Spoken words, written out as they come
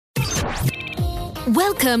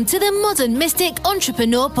Welcome to the Modern Mystic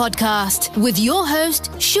Entrepreneur Podcast with your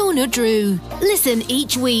host, Shauna Drew. Listen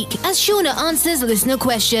each week as Shauna answers listener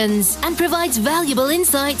questions and provides valuable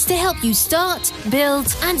insights to help you start,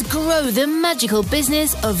 build, and grow the magical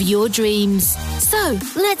business of your dreams. So,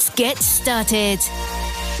 let's get started.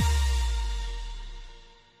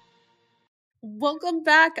 Welcome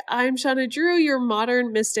back. I'm Shauna Drew, your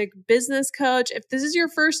Modern Mystic business coach. If this is your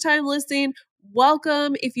first time listening,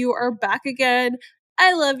 welcome. If you are back again,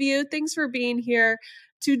 I love you. Thanks for being here.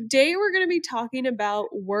 Today, we're going to be talking about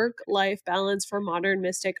work-life balance for modern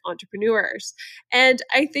mystic entrepreneurs. And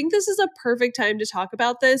I think this is a perfect time to talk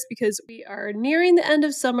about this because we are nearing the end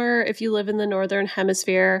of summer. If you live in the Northern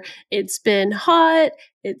Hemisphere, it's been hot,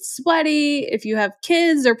 it's sweaty. If you have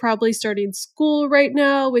kids, they're probably starting school right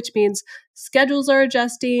now, which means schedules are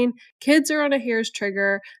adjusting, kids are on a hair's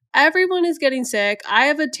trigger, everyone is getting sick. I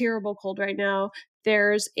have a terrible cold right now.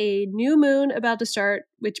 There's a new moon about to start,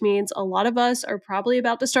 which means a lot of us are probably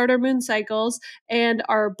about to start our moon cycles and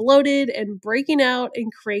are bloated and breaking out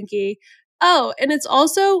and cranky. Oh, and it's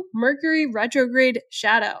also Mercury retrograde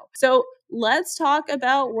shadow. So let's talk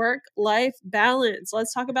about work-life balance.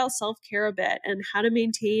 Let's talk about self-care a bit and how to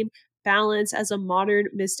maintain balance as a modern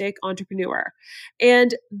mystic entrepreneur.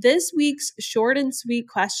 And this week's short and sweet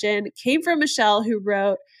question came from Michelle, who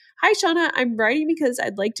wrote, "Hi, Shauna. I'm writing because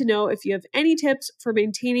I'd like to know if you have any tips for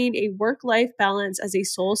maintaining a work-life balance as a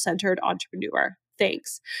soul-centered entrepreneur.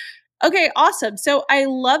 Thanks." Okay, awesome. So I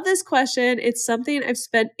love this question. It's something I've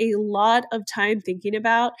spent a lot of time thinking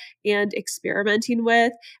about and experimenting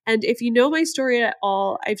with. And if you know my story at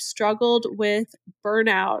all, I've struggled with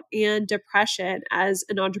burnout and depression as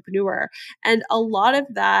an entrepreneur. And a lot of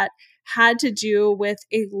that had to do with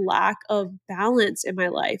a lack of balance in my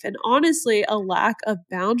life and honestly, a lack of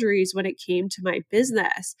boundaries when it came to my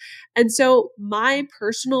business. And so my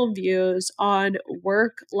personal views on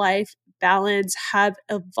work-life balance have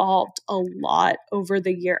evolved a lot over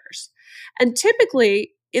the years. And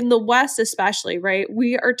typically, in the West especially, right,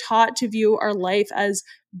 we are taught to view our life as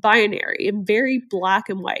binary and very black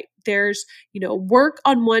and white. There's, work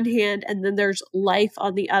on one hand and then there's life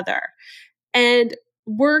on the other. And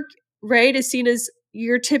work, right, is seen as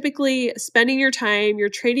you're typically spending your time, you're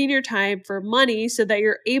trading your time for money so that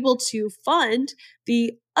you're able to fund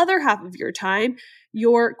the other half of your time,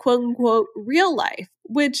 your quote unquote real life,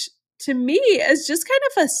 which to me is just kind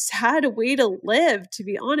of a sad way to live, to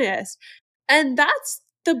be honest. And that's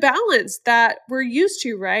the balance that we're used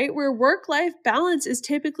to, right? Where work-life balance is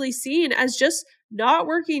typically seen as just not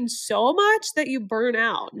working so much that you burn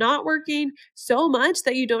out, not working so much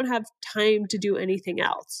that you don't have time to do anything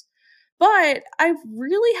else. But I've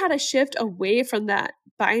really had a shift away from that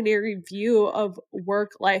binary view of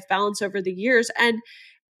work-life balance over the years. And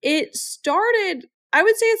I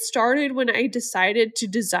would say it started when I decided to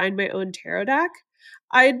design my own tarot deck.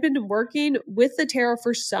 I had been working with the tarot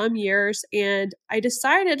for some years, and I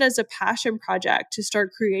decided as a passion project to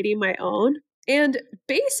start creating my own. And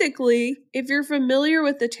basically, if you're familiar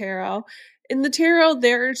with the tarot, in the tarot,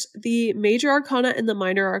 there's the major arcana and the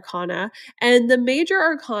minor arcana. And the major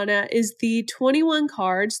arcana is the 21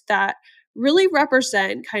 cards that really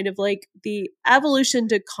represent kind of like the evolution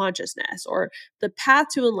to consciousness or the path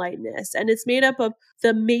to enlightenment. And it's made up of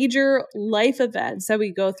the major life events that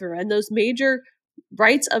we go through and those major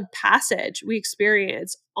rites of passage we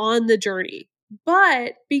experience on the journey.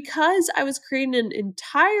 But because I was creating an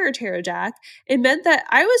entire tarot deck, it meant that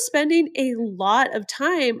I was spending a lot of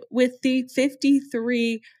time with the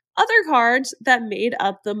 53 other cards that made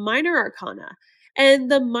up the minor arcana.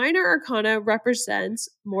 And the minor arcana represents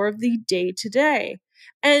more of the day-to-day.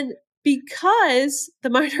 And because the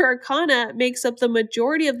minor arcana makes up the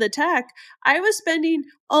majority of the deck, I was spending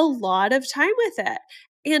a lot of time with it.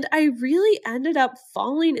 And I really ended up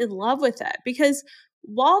falling in love with it because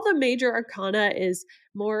while the major arcana is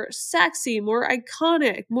more sexy, more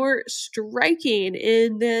iconic, more striking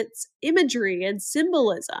in its imagery and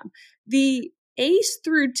symbolism, the ace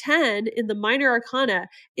through 10 in the minor arcana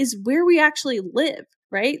is where we actually live,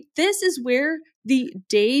 right? This is where the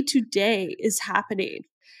day-to-day is happening.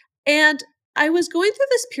 And I was going through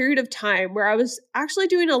this period of time where I was actually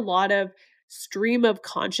doing a lot of stream of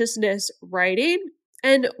consciousness writing.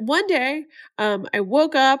 And one day, I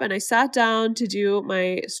woke up and I sat down to do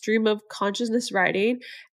my stream of consciousness writing.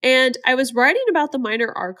 And I was writing about the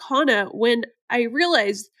minor arcana when I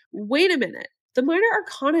realized, wait a minute, the minor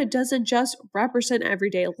arcana doesn't just represent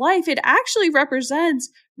everyday life. It actually represents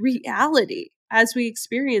reality as we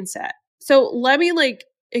experience it. So let me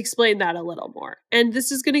explain that a little more. And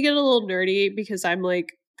this is going to get a little nerdy because I'm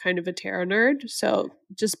kind of a tarot nerd. So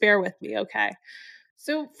just bear with me, okay?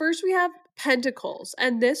 So first we have pentacles,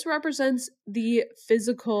 and this represents the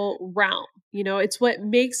physical realm. It's what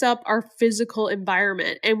makes up our physical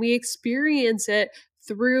environment, and we experience it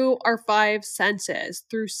through our five senses,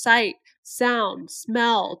 through sight, sound,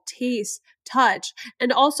 smell, taste, touch,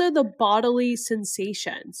 and also the bodily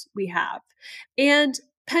sensations we have. And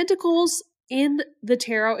pentacles in the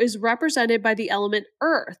tarot is represented by the element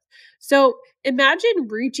earth. So imagine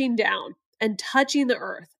reaching down and touching the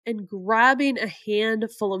earth and grabbing a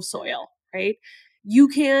handful of soil, right? You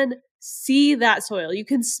can see that soil, you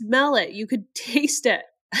can smell it, you could taste it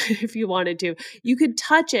if you wanted to. You could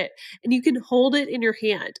touch it and you can hold it in your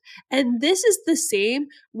hand. And this is the same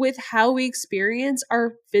with how we experience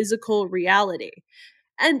our physical reality.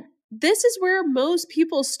 And this is where most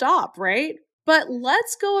people stop, right? But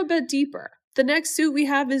let's go a bit deeper. The next suit we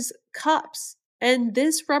have is cups, and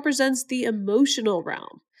this represents the emotional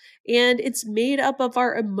realm. And it's made up of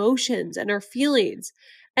our emotions and our feelings.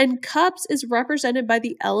 And cups is represented by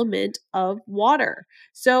the element of water.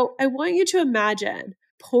 So I want you to imagine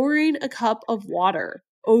pouring a cup of water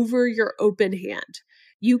over your open hand.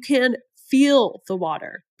 You can feel the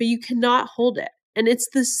water, but you cannot hold it. And it's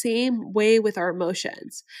the same way with our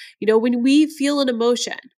emotions. When we feel an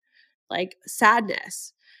emotion like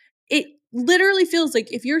sadness, it literally feels like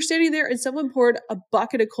if you're standing there and someone poured a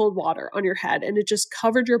bucket of cold water on your head and it just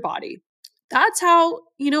covered your body. That's how,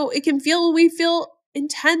 it can feel when we feel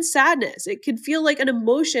intense sadness. It can feel like an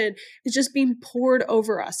emotion is just being poured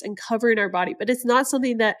over us and covering our body, but it's not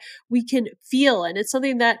something that we can feel, and it's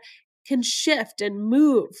something that can shift and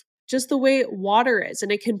move just the way water is, and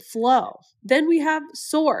it can flow. Then we have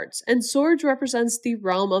swords, and swords represents the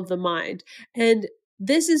realm of the mind. And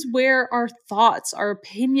this is where our thoughts, our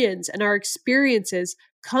opinions, and our experiences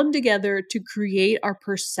come together to create our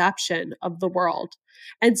perception of the world.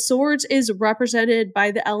 And swords is represented by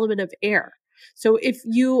the element of air. So if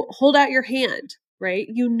you hold out your hand, right,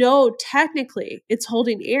 technically it's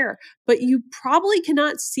holding air, but you probably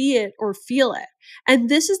cannot see it or feel it. And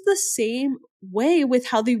this is the same way with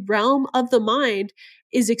how the realm of the mind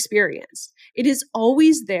is experienced. It is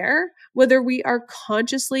always there, whether we are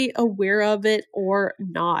consciously aware of it or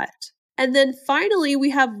not. And then finally, we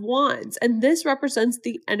have wands, and this represents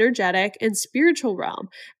the energetic and spiritual realm.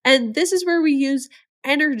 And this is where we use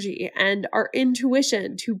energy and our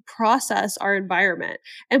intuition to process our environment.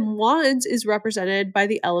 And wands is represented by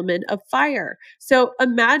the element of fire. So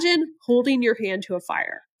imagine holding your hand to a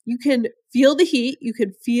fire. You can feel the heat, you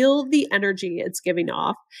could feel the energy it's giving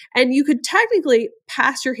off, and you could technically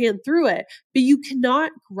pass your hand through it, but you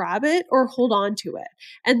cannot grab it or hold on to it.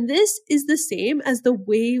 And this is the same as the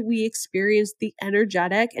way we experience the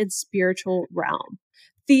energetic and spiritual realm.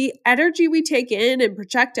 The energy we take in and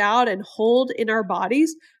project out and hold in our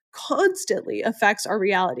bodies constantly affects our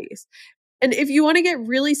realities. And if you want to get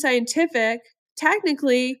really scientific,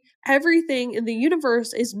 technically, everything in the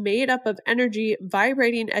universe is made up of energy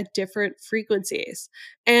vibrating at different frequencies.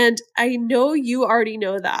 And I know you already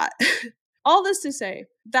know that. All this to say,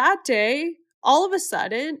 that day, all of a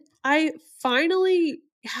sudden, I finally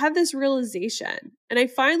had this realization, and I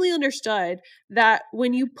finally understood that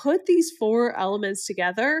when you put these four elements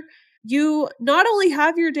together, you not only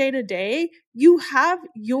have your day to day, you have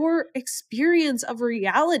your experience of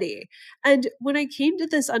reality. And when I came to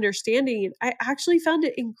this understanding, I actually found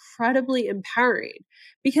it incredibly empowering,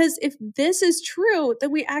 because if this is true,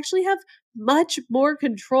 then we actually have much more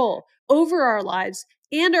control over our lives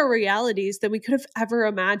and our realities than we could have ever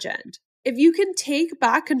imagined. If you can take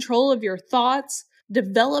back control of your thoughts,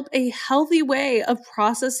 develop a healthy way of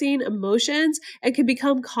processing emotions, and can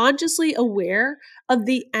become consciously aware of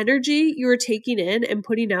the energy you're taking in and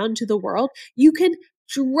putting out into the world, you can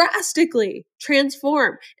drastically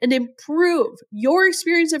transform and improve your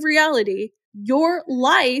experience of reality, your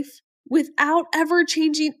life, without ever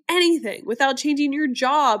changing anything, without changing your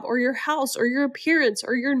job or your house or your appearance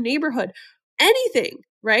or your neighborhood, anything,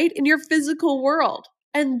 right? In your physical world.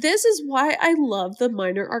 And this is why I love the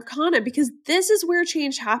minor arcana, because this is where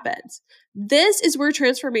change happens. This is where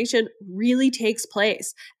transformation really takes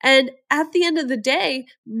place. And at the end of the day,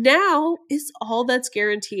 now is all that's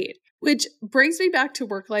guaranteed. Which brings me back to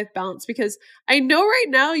work-life balance, because I know right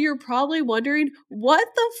now you're probably wondering, what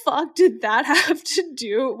the fuck did that have to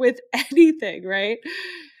do with anything, right?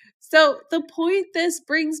 So the point this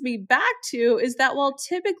brings me back to is that while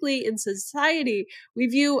typically in society, we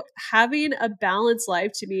view having a balanced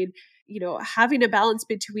life to mean, having a balance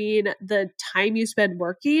between the time you spend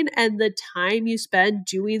working and the time you spend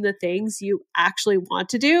doing the things you actually want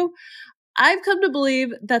to do, I've come to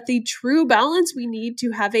believe that the true balance we need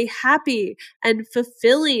to have a happy and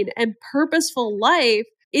fulfilling and purposeful life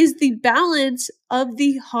is the balance of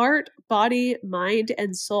the heart, body, mind,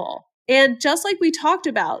 and soul. And just like we talked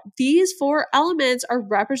about, these 4 elements are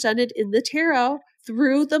represented in the tarot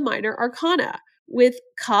through the minor arcana, with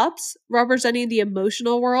cups representing the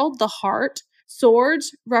emotional world, the heart,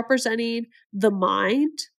 swords representing the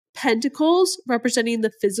mind, pentacles representing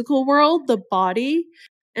the physical world, the body,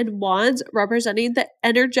 and wands representing the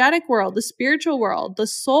energetic world, the spiritual world, the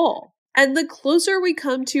soul. And the closer we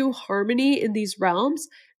come to harmony in these realms,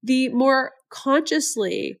 the more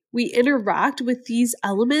consciously we interact with these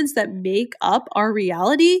elements that make up our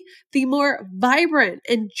reality, the more vibrant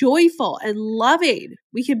and joyful and loving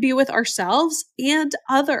we can be with ourselves and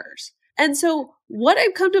others. And so what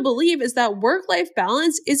I've come to believe is that work-life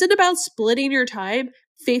balance isn't about splitting your time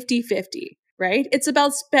 50-50, right? It's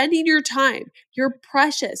about spending your time, your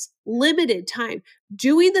precious, limited time,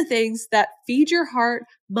 doing the things that feed your heart,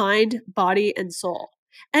 mind, body, and soul.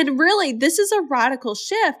 And really, this is a radical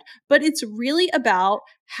shift, but it's really about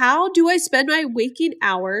how do I spend my waking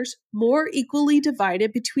hours more equally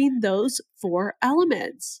divided between those 4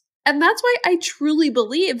 elements. And that's why I truly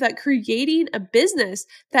believe that creating a business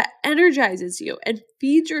that energizes you and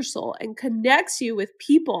feeds your soul and connects you with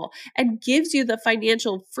people and gives you the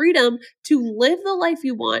financial freedom to live the life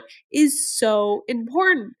you want is so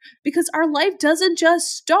important, because our life doesn't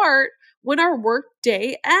just start when our work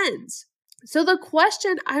day ends. So the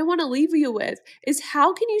question I want to leave you with is,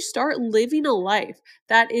 how can you start living a life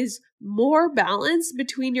that is more balanced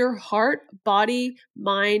between your heart, body,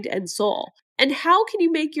 mind, and soul? And how can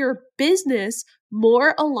you make your business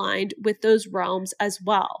more aligned with those realms as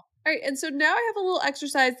well? All right, and so now I have a little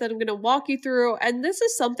exercise that I'm going to walk you through. And this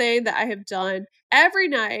is something that I have done every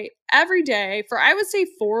night, every day for, I would say,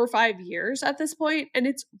 4 or 5 years at this point. And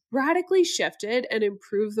it's radically shifted and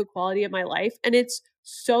improved the quality of my life. And it's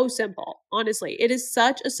so simple, honestly. It is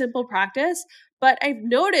such a simple practice, but I've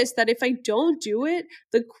noticed that if I don't do it,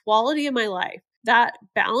 the quality of my life, that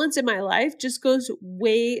balance in my life just goes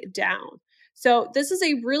way down. So this is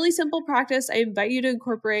a really simple practice I invite you to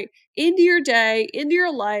incorporate into your day, into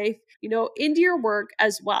your life, into your work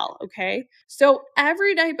as well, okay? So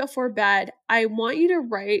every night before bed, I want you to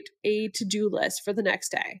write a to-do list for the next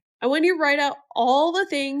day. I want you to write out all the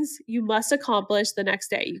things you must accomplish the next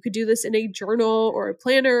day. You could do this in a journal or a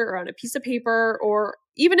planner or on a piece of paper or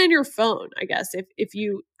even in your phone, I guess, if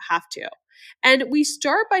you have to. And we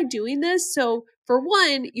start by doing this. So for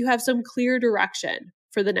one, you have some clear direction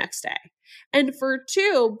for the next day. And for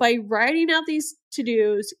 2, by writing out these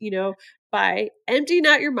to-dos, by emptying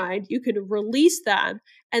out your mind, you can release them.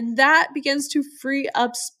 And that begins to free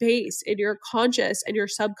up space in your conscious and your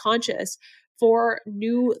subconscious for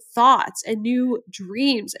new thoughts and new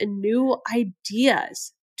dreams and new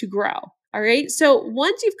ideas to grow. All right. So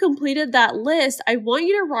once you've completed that list, I want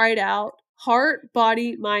you to write out heart,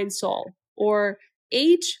 body, mind, soul, or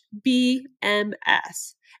HBMS.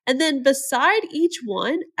 And then beside each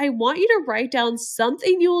one, I want you to write down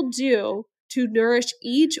something you'll do to nourish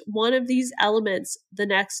each one of these elements the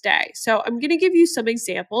next day. So I'm going to give you some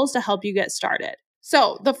examples to help you get started.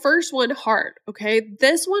 So the first one, heart, okay?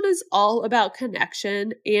 This one is all about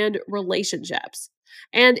connection and relationships.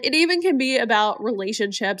 And it even can be about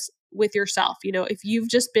relationships with yourself. If you've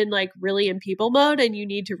just been like really in people mode and you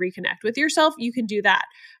need to reconnect with yourself, you can do that.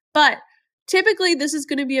 But typically this is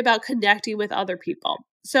going to be about connecting with other people.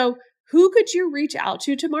 So who could you reach out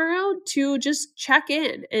to tomorrow to just check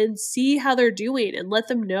in and see how they're doing and let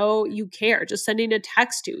them know you care, just sending a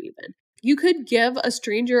text to even. You could give a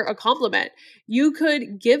stranger a compliment. You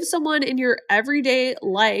could give someone in your everyday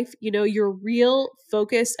life, your real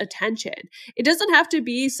focused attention. It doesn't have to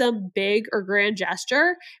be some big or grand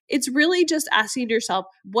gesture. It's really just asking yourself,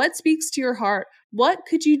 what speaks to your heart? What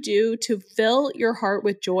could you do to fill your heart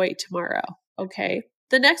with joy tomorrow? Okay.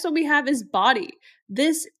 The next one we have is body.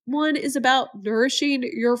 This one is about nourishing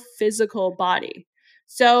your physical body.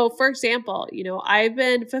 So for example, I've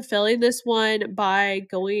been fulfilling this one by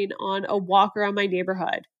going on a walk around my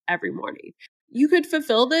neighborhood every morning. You could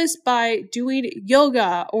fulfill this by doing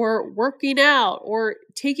yoga or working out or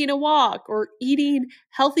taking a walk or eating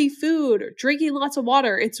healthy food or drinking lots of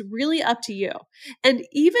water. It's really up to you. And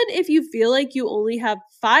even if you feel like you only have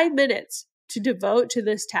 5 minutes to devote to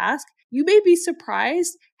this task, you may be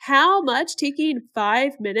surprised how much taking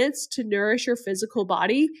 5 minutes to nourish your physical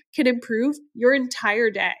body can improve your entire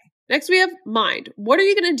day. Next, we have mind. What are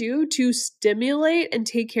you going to do to stimulate and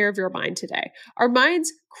take care of your mind today? Our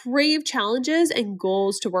minds crave challenges and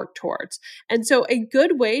goals to work towards. And so a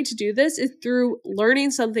good way to do this is through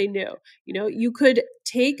learning something new. You could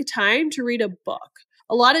take time to read a book.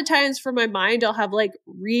 A lot of times for my mind, I'll have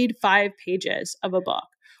read 5 pages of a book.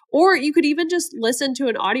 Or you could even just listen to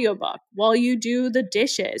an audiobook while you do the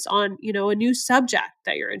dishes on, a new subject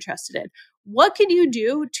that you're interested in. What can you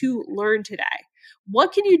do to learn today?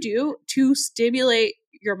 What can you do to stimulate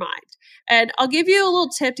your mind? And I'll give you a little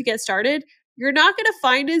tip to get started. You're not going to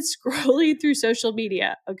find it scrolling through social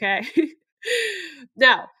media, okay?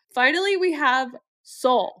 Now, finally, we have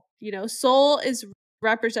soul. Soul is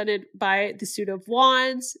represented by the suit of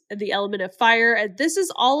wands and the element of fire. And this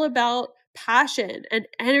is all about passion and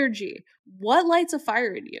energy. What lights a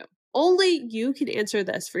fire in you? Only you can answer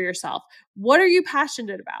this for yourself. What are you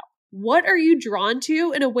passionate about? What are you drawn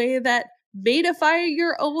to in a way that may defy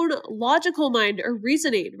your own logical mind or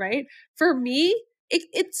reasoning, right? For me,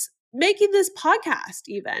 it's making this podcast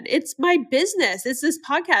even. It's my business. It's this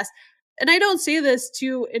podcast. And I don't say this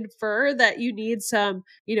to infer that you need some,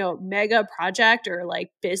 mega project or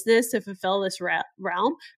like business to fulfill this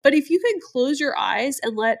realm. But if you can close your eyes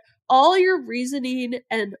and let all your reasoning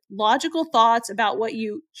and logical thoughts about what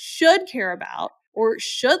you should care about or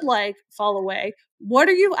should like fall away, what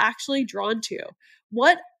are you actually drawn to?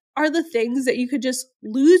 What are the things that you could just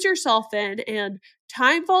lose yourself in and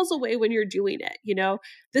time falls away when you're doing it?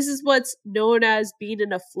 This is what's known as being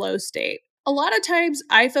in a flow state. A lot of times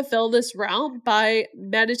I fulfill this realm by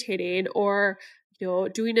meditating or,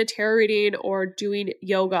 doing a tarot reading or doing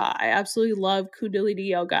yoga. I absolutely love Kundalini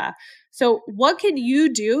yoga. So what can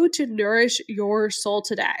you do to nourish your soul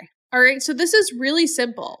today? All right. So this is really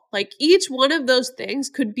simple. Like each one of those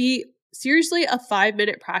things could be seriously a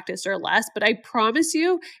 5-minute practice or less, but I promise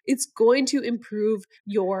you it's going to improve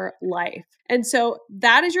your life. And so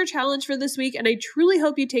that is your challenge for this week. And I truly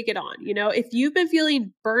hope you take it on. If you've been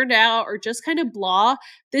feeling burned out or just kind of blah,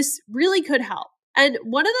 this really could help. And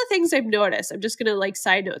one of the things I've noticed, I'm just going to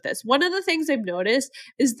side note this. One of the things I've noticed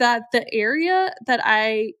is that the area that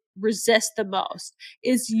I resist the most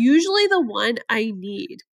is usually the one I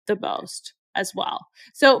need the most as well.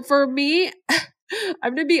 So for me,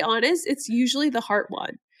 I'm going to be honest, it's usually the heart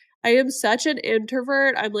one. I am such an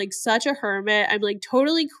introvert. I'm such a hermit. I'm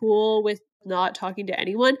totally cool with not talking to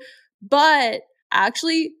anyone, but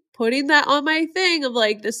actually putting that on my thing of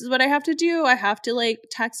this is what I have to do. I have to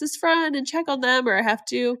text this friend and check on them, or I have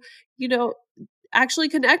to, actually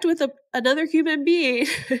connect with another human being.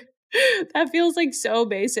 That feels so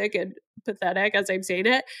basic and pathetic as I'm saying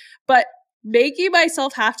it, but making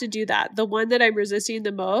myself have to do that, the one that I'm resisting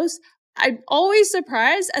the most, I'm always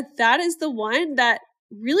surprised that is the one that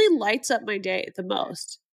really lights up my day the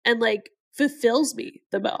most and fulfills me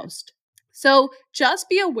the most. So just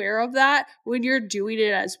be aware of that when you're doing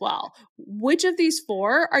it as well. Which of these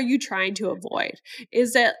 4 are you trying to avoid?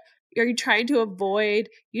 Are you trying to avoid,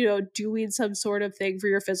 doing some sort of thing for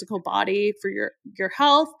your physical body, for your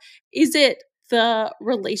health? Is it the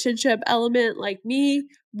relationship element like me?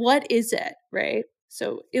 What is it, right?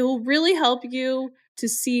 So it will really help you to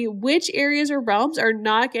see which areas or realms are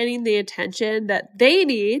not getting the attention that they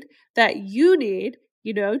need, that you need,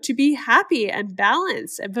 to be happy and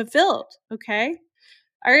balanced and fulfilled. Okay.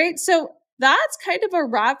 All right. So that's kind of a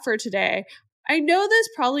wrap for today. I know this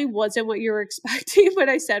probably wasn't what you were expecting when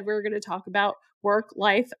I said we were going to talk about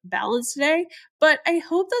work-life balance today, but I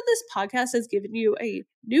hope that this podcast has given you a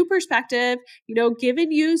new perspective,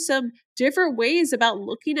 given you some different ways about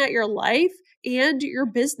looking at your life and your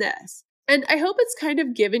business. And I hope it's kind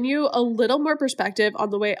of given you a little more perspective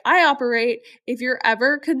on the way I operate if you're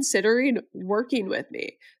ever considering working with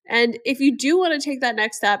me. And if you do want to take that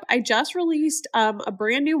next step, I just released a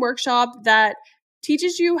brand new workshop that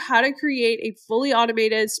teaches you how to create a fully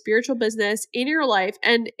automated spiritual business in your life.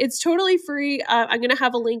 And it's totally free. I'm going to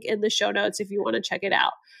have a link in the show notes if you want to check it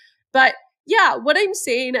out. But yeah, what I'm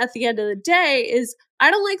saying at the end of the day is I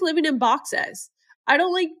don't like living in boxes. I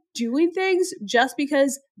don't like doing things just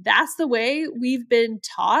because that's the way we've been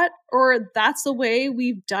taught or that's the way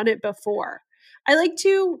we've done it before. I like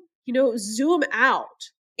to, zoom out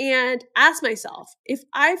and ask myself if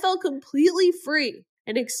I felt completely free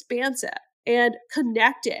and expansive and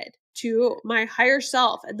connected to my higher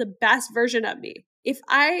self and the best version of me. If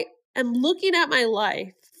I am looking at my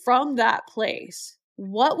life from that place,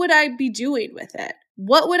 what would I be doing with it?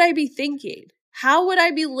 What would I be thinking? How would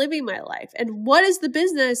I be living my life? And what is the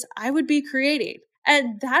business I would be creating?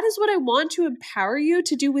 And that is what I want to empower you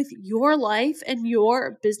to do with your life and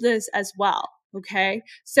your business as well. Okay.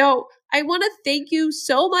 So I want to thank you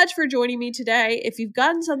so much for joining me today. If you've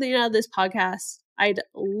gotten something out of this podcast, I'd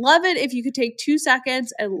love it if you could take 2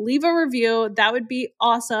 seconds and leave a review. That would be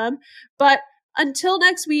awesome. But until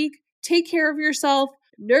next week, take care of yourself,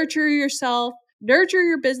 nurture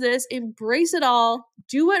your business, embrace it all,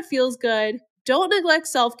 do what feels good. Don't neglect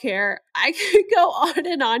self-care. I could go on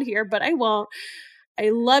and on here, but I won't. I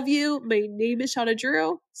love you. My name is Shauna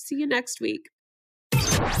Drew. See you next week.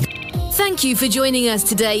 Thank you for joining us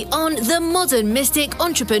today on the Modern Mystic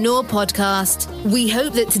Entrepreneur Podcast. We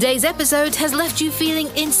hope that today's episode has left you feeling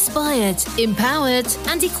inspired, empowered,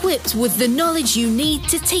 and equipped with the knowledge you need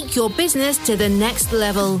to take your business to the next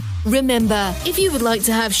level. Remember, if you would like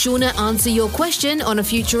to have Shauna answer your question on a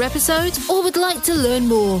future episode or would like to learn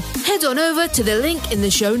more, head on over to the link in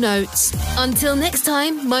the show notes. Until next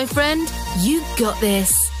time, my friend, you got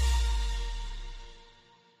this.